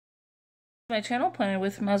My channel, Planet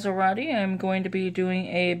with Maserati. I'm going to be doing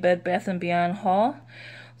a Bed Bath & Beyond haul.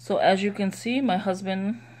 So as you can see, my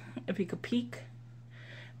husband, if he could peek,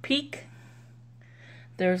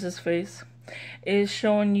 there's his face, is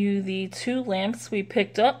showing you the two lamps we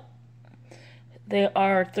picked up. They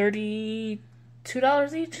are $32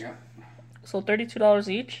 each. Yeah. So $32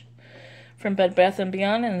 each from Bed Bath &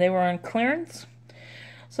 Beyond, and they were on clearance.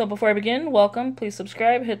 So before I begin, welcome. Please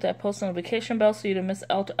subscribe, hit that post notification bell so you don't miss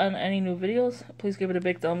out on any new videos. Please give it a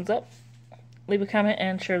big thumbs up, leave a comment,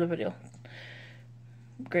 and share the video.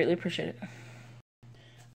 Greatly appreciate it.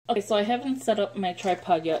 Okay, so I haven't set up my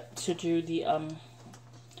tripod yet to do the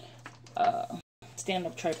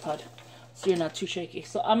stand-up tripod, so you're not too shaky.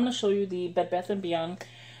 So I'm going to show you the Bed Bath & Beyond.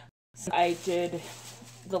 I did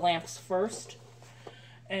the lamps first,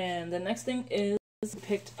 and the next thing is I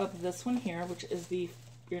picked up this one here, which is the,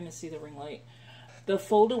 you're going to see the ring light, the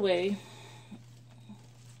fold-away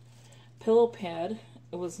pillow pad.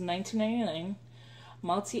 It was $19.99.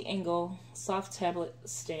 Multi-angle soft tablet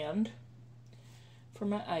stand for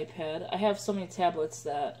my iPad. I have so many tablets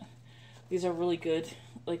that these are really good,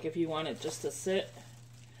 like if you want it just to sit,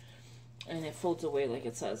 and it folds away like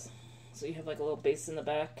it says. So you have like a little base in the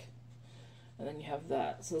back, and then you have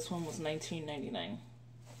that. So this one was $19.99.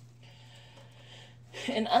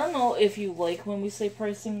 And I don't know if you like when we say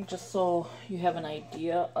pricing, just so you have an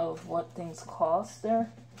idea of what things cost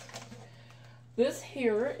there. This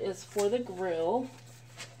here is for the grill.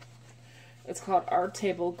 It's called Our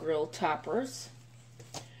Table Grill Toppers.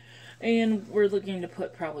 And we're looking to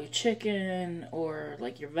put probably chicken or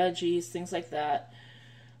like your veggies, things like that.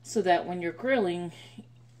 So that when you're grilling,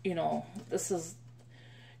 you know, this is,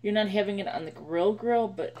 you're not having it on the grill,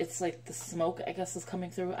 but it's like the smoke, I guess, is coming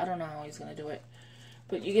through. I don't know how he's going to do it.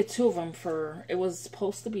 But you get two of them for, it was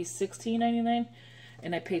supposed to be $16.99,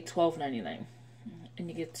 and I paid $12.99. And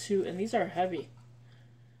you get two, and these are heavy.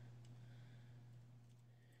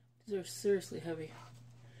 These are seriously heavy.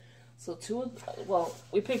 So two of, well,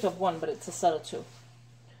 we picked up one, but it's a set of two.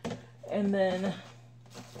 And then,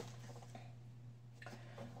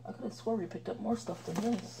 I could have swore we picked up more stuff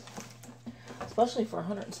than this. Especially for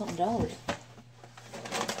 $100 and something.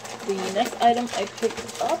 The next item I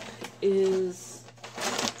picked up is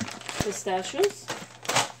pistachios.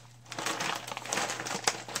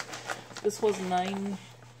 This was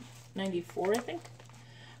 $9.94, I think.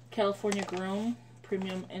 California Grown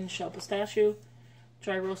Premium In-Shell Pistachio,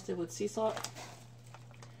 dry roasted with sea salt,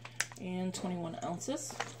 and 21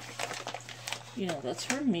 ounces. You know, that's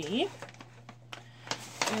for me.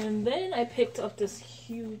 And then I picked up this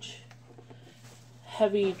huge,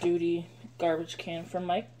 heavy-duty garbage can from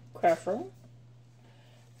my craft room.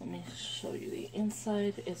 Let me show you the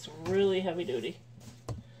inside. It's really heavy duty.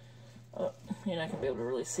 Oh, you're not going to be able to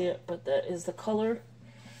really see it, but that is the color.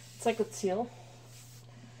 It's like a teal.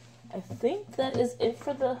 I think that is it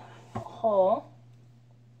for the haul.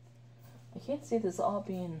 I can't see this all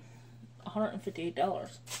being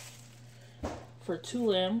 $158 for two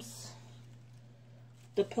lamps.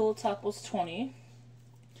 The pillow top was $20.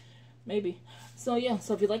 Maybe. So yeah,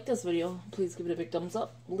 so if you like this video, please give it a big thumbs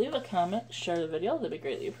up, leave a comment, share the video, that'd be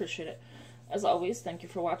greatly appreciated. As always, thank you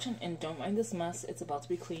for watching, and don't mind this mess, it's about to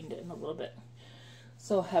be cleaned in a little bit.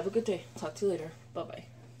 So have a good day, talk to you later, bye bye.